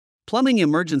Plumbing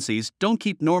emergencies don't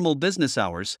keep normal business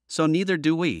hours, so neither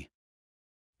do we.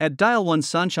 At Dial 1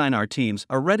 Sonshine, our teams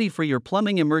are ready for your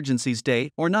plumbing emergencies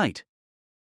day or night.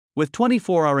 With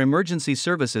 24-hour emergency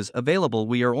services available,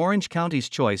 we are Orange County's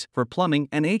choice for plumbing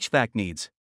and HVAC needs.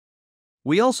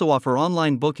 We also offer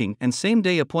online booking and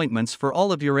same-day appointments for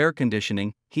all of your air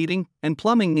conditioning, heating, and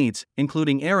plumbing needs,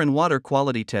 including air and water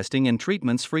quality testing and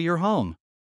treatments for your home.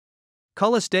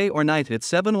 Call us day or night at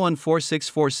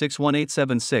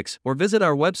 714-646-1876 or visit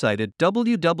our website at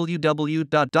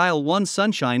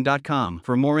www.dial1sonshine.com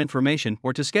for more information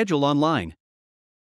or to schedule online.